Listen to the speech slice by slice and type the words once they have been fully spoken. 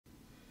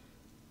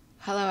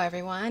Hello,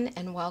 everyone,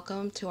 and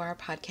welcome to our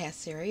podcast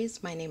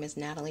series. My name is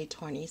Natalie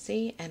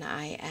Tornese, and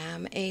I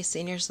am a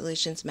Senior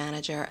Solutions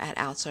Manager at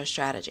Outsource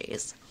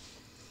Strategies.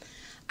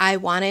 I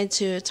wanted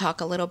to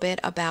talk a little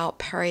bit about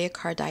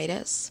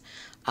pericarditis.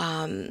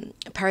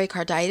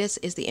 Pericarditis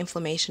is the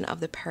inflammation of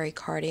the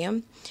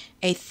pericardium,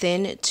 a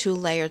thin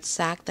two-layered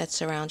sac that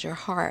surrounds your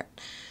heart.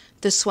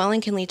 The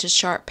swelling can lead to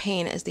sharp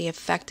pain as the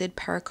affected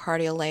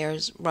pericardial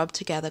layers rub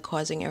together,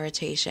 causing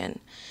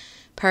irritation.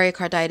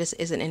 Pericarditis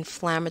is an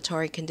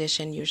inflammatory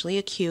condition, usually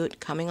acute,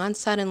 coming on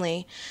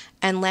suddenly,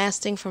 and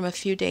lasting from a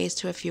few days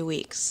to a few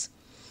weeks.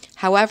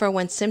 However,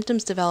 when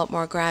symptoms develop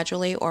more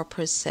gradually or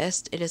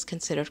persist, it is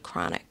considered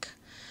chronic.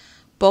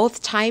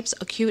 Both types,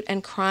 acute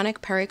and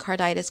chronic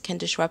pericarditis, can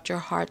disrupt your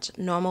heart's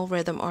normal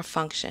rhythm or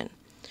function.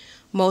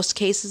 Most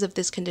cases of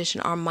this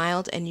condition are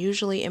mild and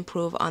usually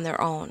improve on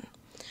their own.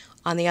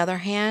 On the other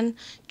hand,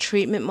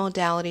 treatment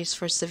modalities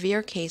for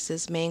severe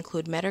cases may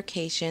include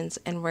medications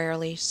and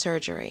rarely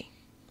surgery.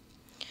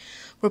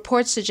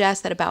 Reports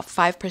suggest that about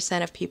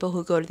 5% of people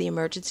who go to the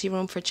emergency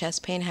room for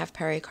chest pain have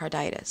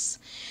pericarditis.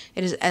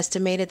 It is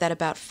estimated that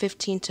about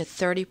 15 to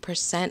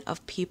 30%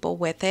 of people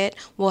with it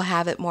will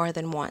have it more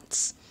than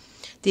once.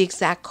 The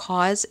exact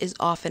cause is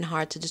often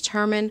hard to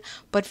determine,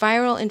 but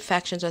viral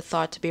infections are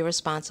thought to be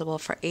responsible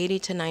for 80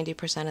 to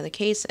 90% of the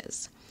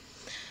cases.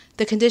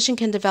 The condition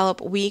can develop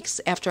weeks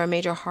after a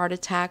major heart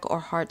attack or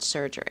heart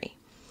surgery.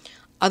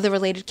 Other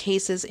related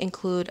cases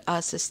include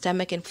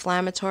systemic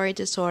inflammatory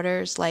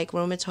disorders like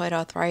rheumatoid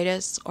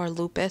arthritis or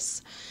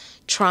lupus,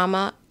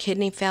 trauma,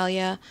 kidney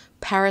failure,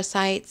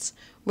 parasites,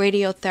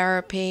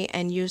 radiotherapy,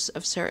 and use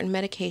of certain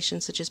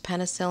medications such as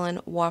penicillin,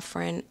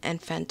 warfarin,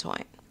 and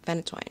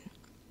phenytoin.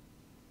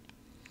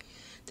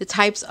 The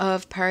types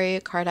of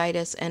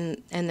pericarditis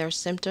and their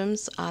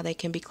symptoms, they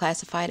can be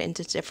classified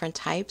into different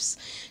types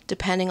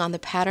depending on the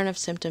pattern of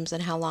symptoms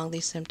and how long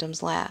these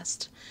symptoms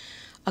last.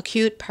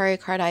 Acute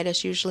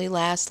pericarditis usually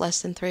lasts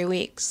less than 3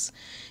 weeks.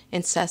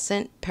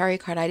 Incessant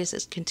pericarditis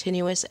is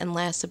continuous and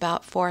lasts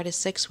about 4 to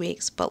 6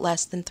 weeks, but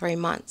less than 3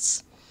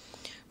 months.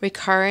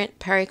 Recurrent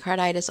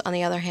pericarditis, on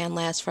the other hand,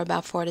 lasts for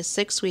about 4 to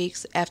 6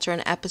 weeks after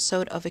an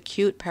episode of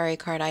acute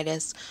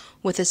pericarditis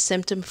with a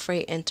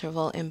symptom-free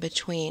interval in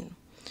between.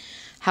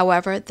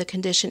 However, the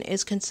condition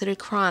is considered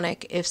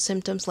chronic if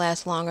symptoms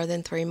last longer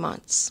than 3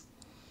 months.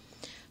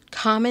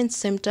 Common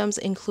symptoms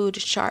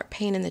include sharp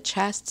pain in the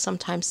chest,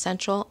 sometimes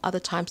central, other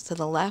times to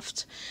the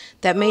left,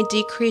 that may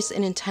decrease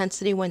in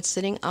intensity when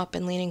sitting up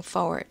and leaning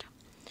forward.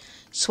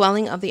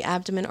 Swelling of the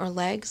abdomen or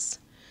legs,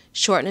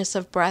 shortness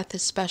of breath,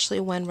 especially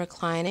when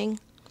reclining,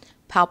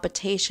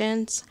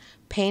 palpitations,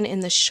 pain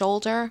in the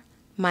shoulder,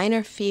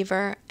 minor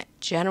fever,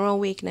 general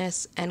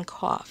weakness, and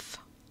cough.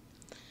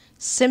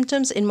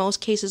 Symptoms in most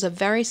cases are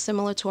very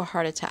similar to a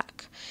heart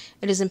attack.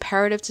 It is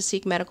imperative to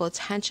seek medical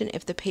attention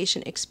if the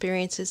patient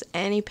experiences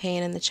any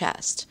pain in the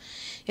chest.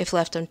 If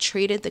left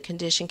untreated, the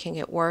condition can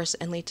get worse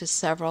and lead to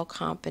several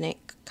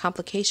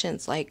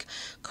complications like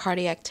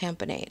cardiac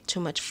tamponade.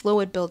 Too much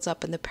fluid builds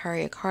up in the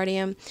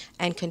pericardium,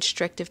 and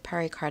constrictive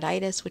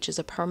pericarditis, which is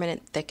a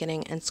permanent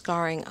thickening and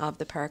scarring of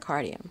the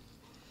pericardium.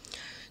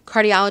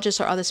 Cardiologists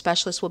or other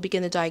specialists will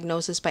begin the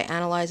diagnosis by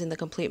analyzing the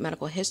complete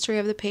medical history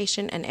of the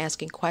patient and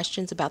asking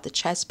questions about the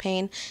chest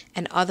pain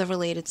and other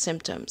related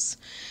symptoms.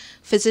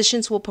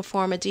 Physicians will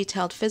perform a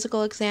detailed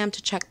physical exam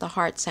to check the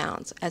heart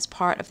sounds as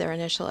part of their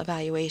initial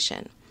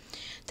evaluation.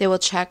 They will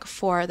check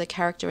for the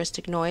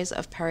characteristic noise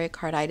of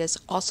pericarditis,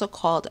 also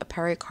called a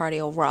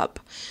pericardial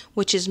rub,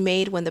 which is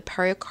made when the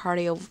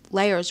pericardial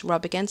layers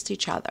rub against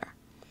each other.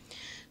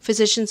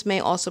 Physicians may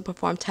also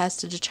perform tests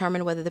to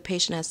determine whether the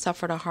patient has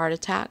suffered a heart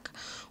attack,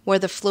 where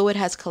the fluid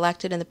has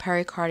collected in the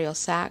pericardial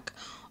sac,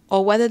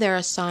 or whether there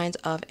are signs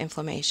of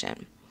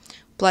inflammation.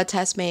 Blood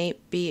tests may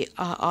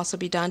also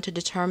be done to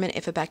determine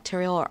if a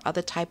bacterial or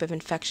other type of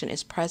infection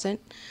is present.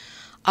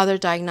 Other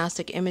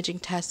diagnostic imaging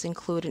tests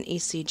include an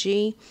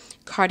ECG,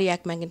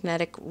 cardiac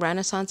magnetic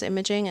resonance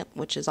imaging,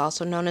 which is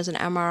also known as an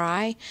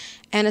MRI,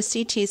 and a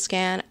CT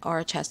scan or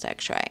a chest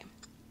X-ray.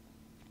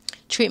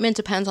 Treatment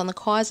depends on the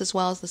cause as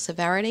well as the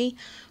severity.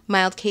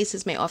 Mild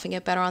cases may often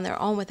get better on their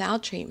own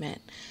without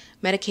treatment.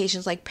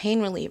 Medications like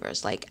pain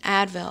relievers like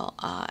Advil,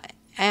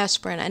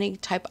 aspirin, any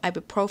type of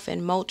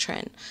ibuprofen,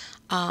 Motrin,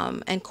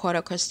 and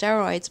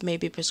corticosteroids may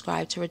be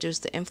prescribed to reduce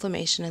the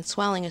inflammation and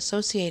swelling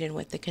associated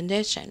with the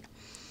condition.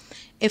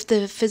 If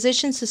the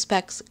physician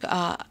suspects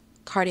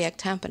cardiac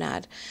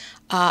tamponade,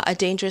 a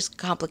dangerous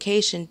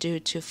complication due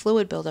to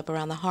fluid buildup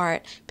around the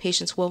heart,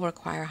 patients will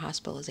require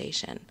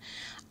hospitalization.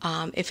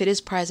 If it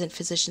is present,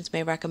 physicians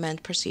may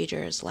recommend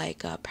procedures like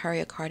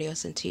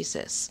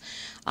pericardiocentesis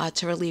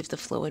to relieve the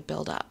fluid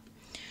buildup.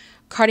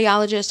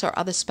 Cardiologists or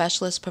other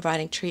specialists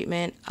providing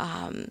treatment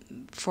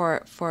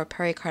for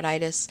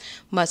pericarditis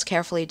must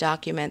carefully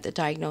document the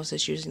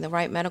diagnosis using the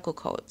right medical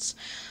codes.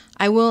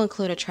 I will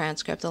include a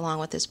transcript along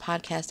with this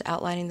podcast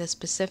outlining the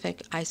specific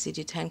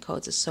ICD-10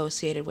 codes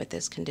associated with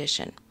this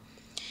condition.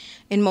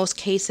 In most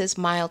cases,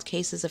 mild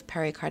cases of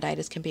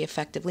pericarditis can be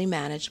effectively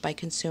managed by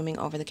consuming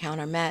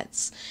over-the-counter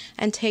meds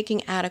and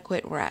taking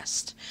adequate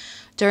rest.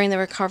 During the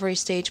recovery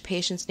stage,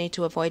 patients need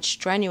to avoid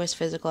strenuous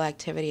physical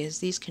activity as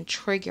these can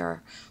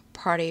trigger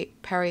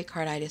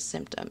pericarditis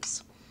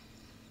symptoms.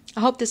 I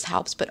hope this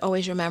helps, but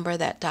always remember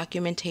that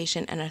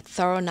documentation and a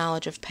thorough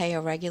knowledge of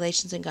payer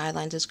regulations and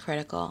guidelines is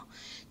critical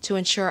to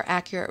ensure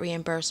accurate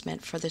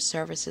reimbursement for the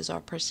services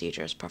or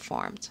procedures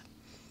performed.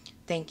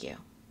 Thank you.